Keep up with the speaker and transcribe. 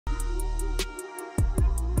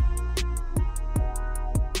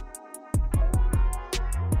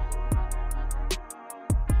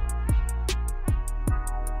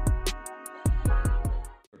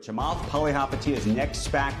Chamath Palihapitiya's next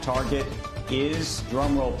SPAC target is,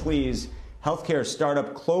 drumroll please, healthcare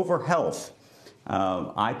startup Clover Health.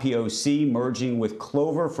 IPOC merging with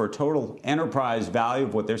Clover for a total enterprise value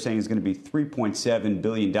of what they're saying is going to be $3.7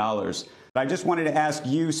 billion. But I just wanted to ask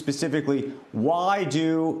you specifically, why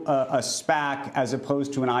do a SPAC as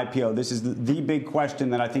opposed to an IPO? This is the big question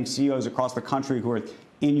that I think CEOs across the country who are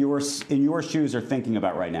in your shoes are thinking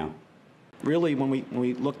about right now. Really, when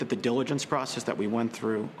we looked at the diligence process that we went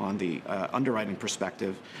through on the underwriting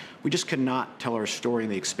perspective, we just could not tell our story in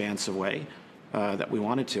the expansive way that we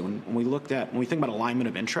wanted to. And when we think about alignment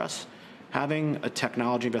of interests, having a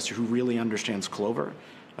technology investor who really understands Clover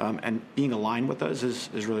and being aligned with us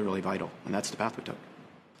is really, really vital. And that's the path we took.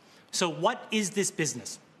 So what is this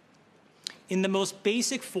business? In the most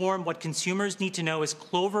basic form, what consumers need to know is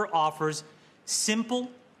Clover offers simple,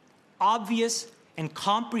 obvious, and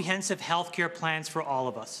comprehensive healthcare plans for all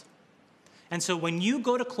of us. And so when you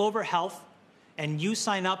go to Clover Health and you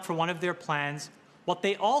sign up for one of their plans, what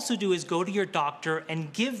they also do is go to your doctor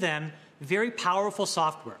and give them very powerful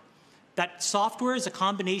software. That software is a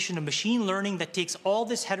combination of machine learning that takes all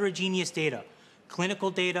this heterogeneous data,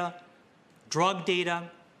 clinical data, drug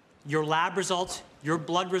data, your lab results, your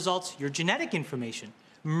blood results, your genetic information,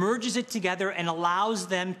 merges it together and allows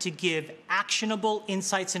them to give actionable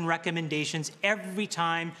insights and recommendations every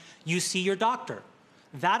time you see your doctor.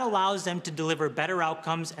 That allows them to deliver better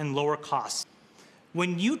outcomes and lower costs.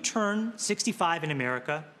 When you turn 65 in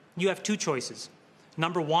America, you have two choices.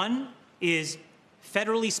 Number one is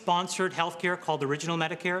federally sponsored healthcare called Original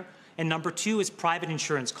Medicare, and number two is private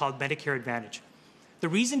insurance called Medicare Advantage. The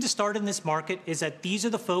reason to start in this market is that these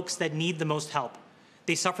are the folks that need the most help.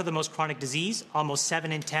 They suffer the most chronic disease. Almost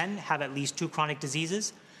 7 in 10 have at least 2 chronic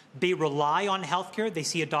diseases. They rely on healthcare. They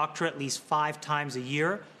see a doctor at least 5 times a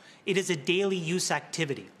year. It is a daily use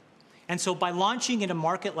activity. And so by launching in a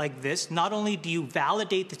market like this, not only do you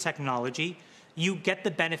validate the technology, you get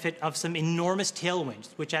the benefit of some enormous tailwinds,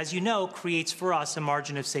 which, as you know, creates for us a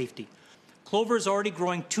margin of safety. Clover is already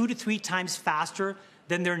growing 2 to 3 times faster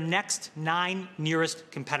than their next 9 nearest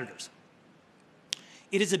competitors.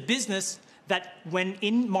 It is a business that, when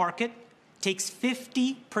in market, takes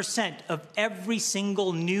 50% of every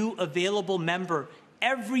single new available member.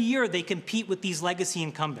 Every year they compete with these legacy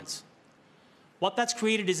incumbents. What that's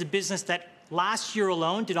created is a business that last year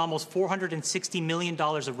alone did almost $460 million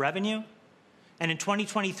of revenue, and in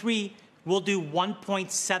 2023 will do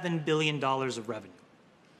 $1.7 billion of revenue.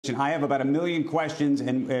 I have about 1 million questions,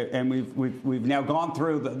 and we've now gone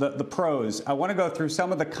through the pros. I want to go through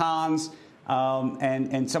some of the cons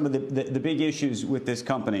and some of the big issues with this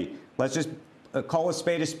company. Let's just call a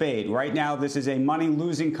spade. Right now, this is a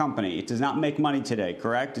money-losing company. It does not make money today,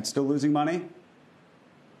 correct? It's still losing money?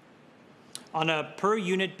 On a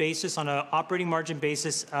per-unit basis, on an operating margin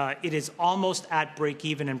basis, it is almost at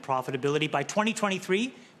break-even in profitability. By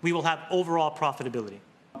 2023, we will have overall profitability.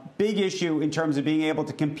 Big issue in terms of being able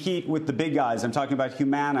to compete with the big guys. I'm talking about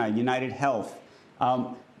Humana, United Health.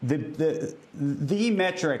 The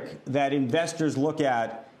metric that investors look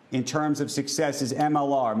at in terms of success is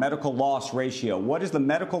MLR, medical loss ratio. What is the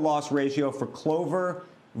medical loss ratio for Clover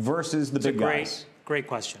versus the big guys? Great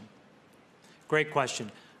question. Great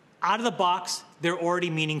question. Out of the box, they're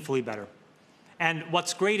already meaningfully better. And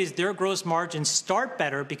what's great is their gross margins start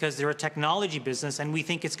better because they're a technology business, and we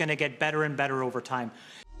think it's going to get better and better over time.